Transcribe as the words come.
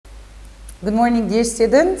Good morning, dear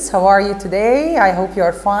students. How are you today? I hope you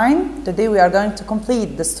are fine. Today we are going to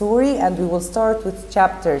complete the story and we will start with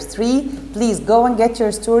chapter 3. Please go and get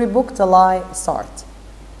your storybook till I start.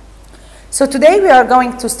 So today we are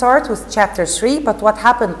going to start with chapter 3, but what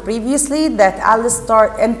happened previously that Alice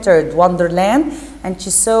entered Wonderland and she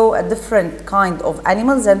saw a different kind of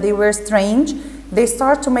animals and they were strange. They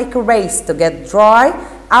start to make a race to get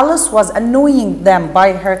dry. Alice was annoying them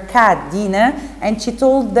by her cat Dina, and she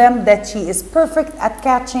told them that she is perfect at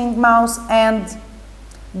catching mouse and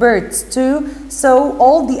birds too. So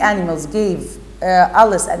all the animals gave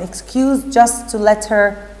Alice an excuse just to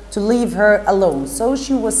leave her alone. So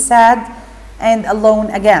she was sad and alone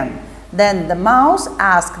again. Then the mouse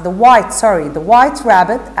asked the white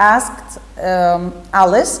rabbit asked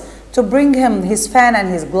Alice to bring him his fan and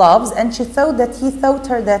his gloves, and he thought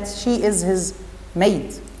her that she is his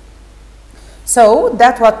maid. So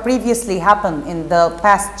that's what previously happened in the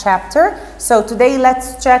past chapter. So today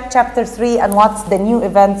let's check chapter 3 and what's the new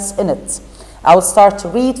events in it. I will start to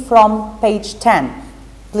read from page 10.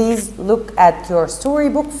 Please look at your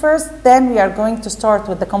storybook first, then we are going to start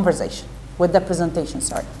with the presentation.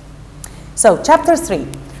 So chapter 3.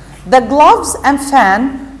 The gloves and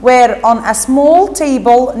fan were on a small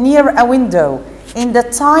table near a window in the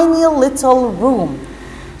tiny little room.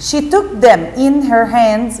 She took them in her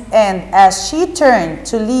hands, and as she turned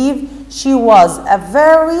to leave, she saw a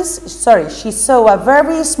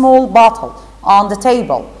very small bottle on the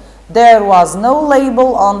table. There was no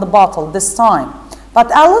label on the bottle this time, but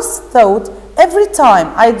Alice thought, every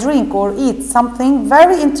time I drink or eat something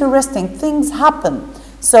very interesting, things happen.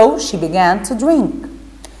 So she began to drink.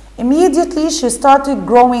 Immediately she started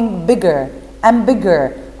growing bigger and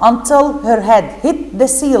bigger until her head hit the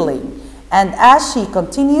ceiling. And as she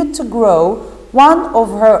continued to grow, one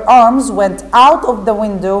of her arms went out of the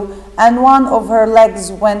window and one of her legs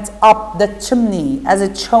went up the chimney, as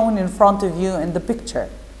it's shown in front of you in the picture.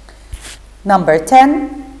 Number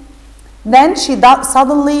 10. Then she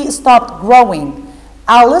suddenly stopped growing.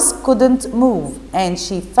 Alice couldn't move and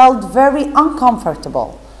she felt very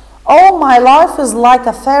uncomfortable. "Oh, my life is like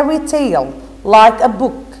a fairy tale, like a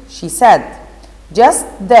book," she said. Just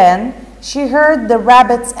then, she heard the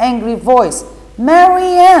rabbit's angry voice.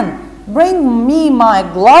 "Marianne, bring me my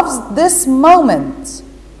gloves this moment."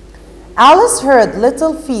 Alice heard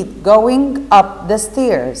little feet going up the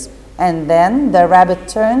stairs, and then the rabbit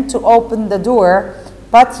turned to open the door,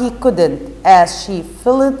 but he couldn't, as she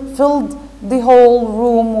filled the whole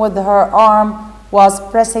room with her arm was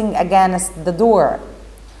pressing against the door.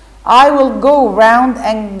 "I will go round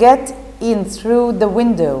and get in through the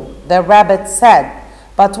window," the rabbit said.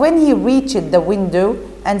 But when he reached the window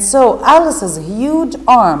and saw Alice's huge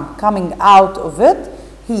arm coming out of it,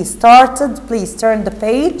 he started, please turn the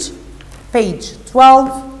page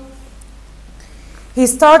 12. He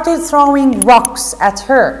started throwing rocks at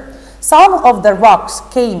her. Some of the rocks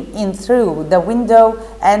came in through the window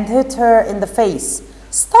and hit her in the face.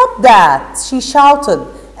 "Stop that!" she shouted,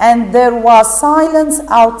 and there was silence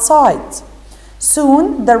outside.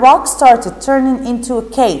 Soon the rocks started turning into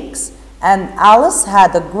cakes. And Alice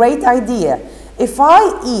had a great idea. "If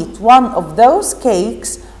I eat one of those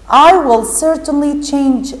cakes, I will certainly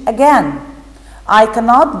change again. I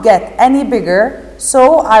cannot get any bigger,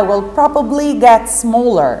 so I will probably get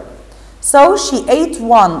smaller." So she ate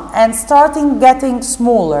one and started getting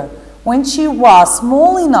smaller. When she was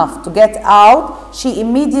small enough to get out, she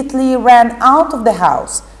immediately ran out of the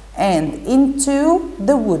house and into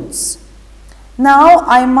the woods. "Now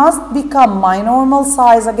I must become my normal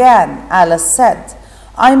size again," Alice said.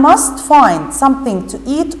 "I must find something to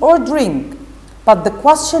eat or drink. But the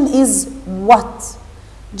question is, what?"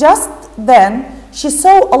 Just then, she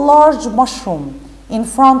saw a large mushroom in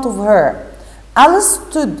front of her. Alice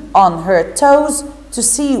stood on her toes to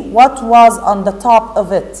see what was on the top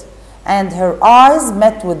of it, and her eyes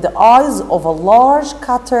met with the eyes of a large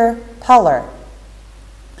caterpillar.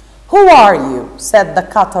 "Who are you?" said the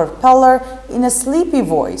caterpillar in a sleepy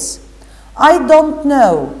voice. "I don't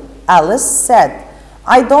know," Alice said.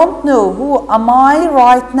 "I don't know who am I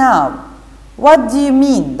right now." "What do you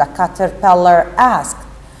mean?" the caterpillar asked.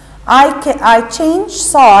 I change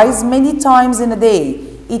size many times in a day.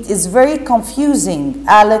 It is very confusing,"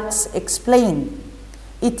 Alice explained.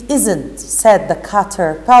 "It isn't," said the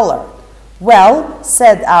caterpillar. "Well,"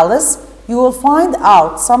 said Alice, "you will find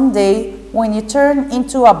out someday when you turn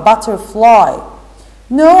into a butterfly."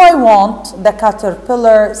 "No, I won't," the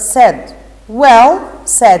caterpillar said. "Well,"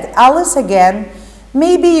 said Alice again,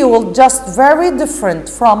 "maybe you will just very different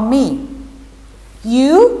from me."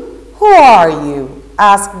 "You? Who are you?"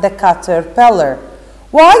 asked the caterpillar.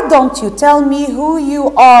 "Why don't you tell me who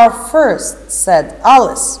you are first?" said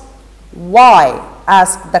Alice. "Why?"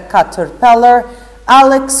 asked the caterpillar.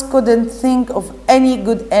 Alex couldn't think of any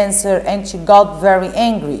good answer and she got very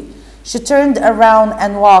angry. She turned around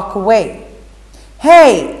and walked away.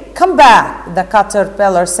 "Hey, come back," the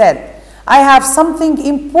caterpillar said. "I have something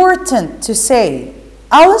important to say."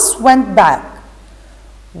 Alice went back.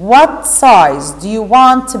 "What size do you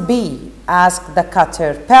want to be?" asked the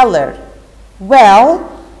caterpillar. "Well,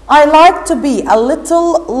 I like to be a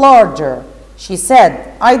little larger," she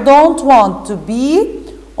said. "I don't want to be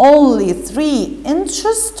only 3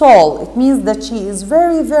 inches tall." It means that she is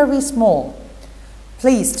very, very small.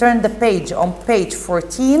 Please turn the page on page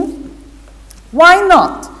 14. "Why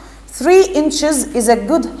not? 3 inches is a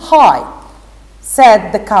good height,"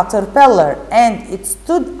 said the caterpillar, and it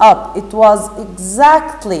stood up. It was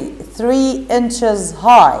exactly 3 inches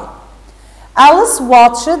high. Alice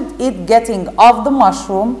watched it getting off the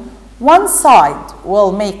mushroom. "One side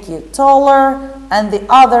will make you taller and the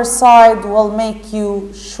other side will make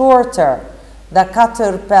you shorter," the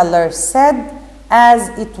caterpillar said as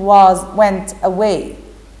it went away.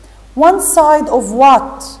 "One side of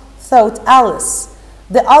what?" thought Alice.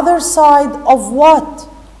 "The other side of what?"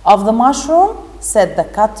 "Of the mushroom," said the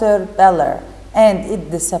caterpillar, and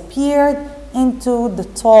it disappeared into the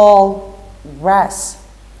tall grass.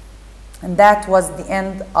 And that was the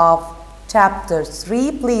end of chapter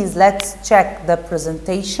 3. Please let's check the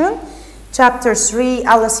presentation. Chapter 3,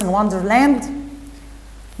 Alice in Wonderland.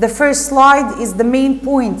 The first slide is the main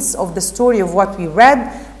points of the story of what we read.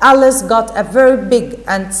 Alice got a very big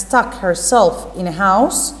and stuck herself in a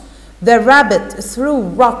house. The rabbit threw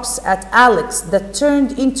rocks at Alex that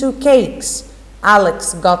turned into cakes.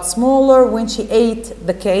 Alex got smaller when she ate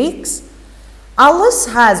the cakes. Alice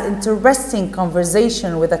has interesting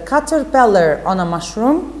conversation with a caterpillar on a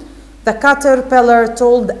mushroom. The caterpillar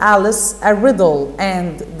told Alice a riddle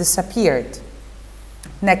and disappeared.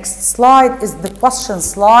 Next slide is the question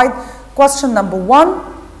slide. Question number 1.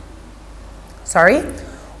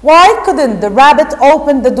 Why couldn't the rabbit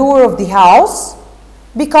open the door of the house?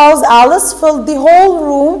 Because Alice filled the whole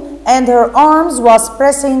room and her arms was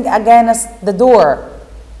pressing against the door.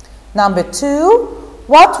 Number 2.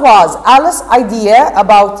 What was Alice's idea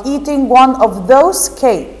about eating one of those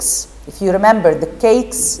cakes? If you remember the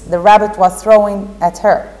cakes the rabbit was throwing at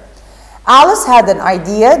her. Alice had an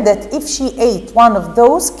idea that if she ate one of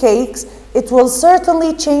those cakes, it will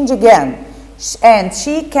certainly change again. And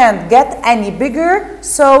she can't get any bigger,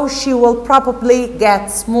 so she will probably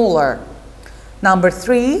get smaller. Number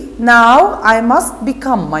 3, now I must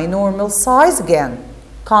become my normal size again.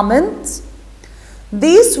 Comment.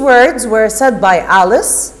 These words were said by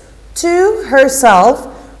Alice to herself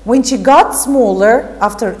when she got smaller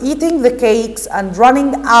after eating the cakes and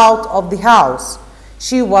running out of the house.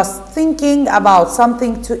 She was thinking about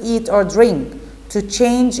something to eat or drink to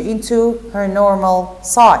change into her normal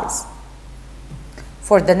size.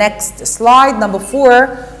 For the next slide, number 4,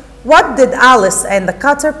 what did Alice and the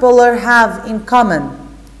caterpillar have in common?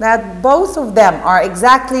 That both of them are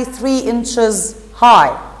exactly 3 inches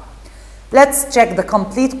high. Let's check the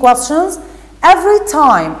complete questions. Every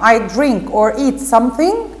time I drink or eat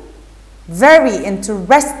something, very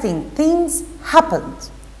interesting things happened.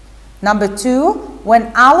 Number 2,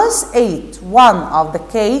 when Alice ate one of the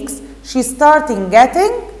cakes, she started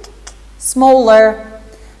getting smaller.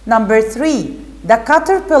 Number 3, the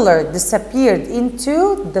caterpillar disappeared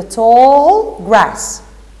into the tall grass.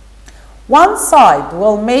 One side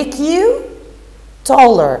will make you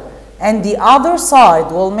taller and the other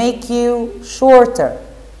side will make you shorter.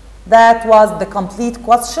 That was the complete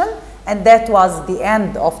question, and that was the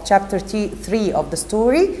end of chapter 3 of the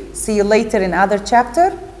story. See you later in other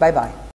chapter. Bye-bye.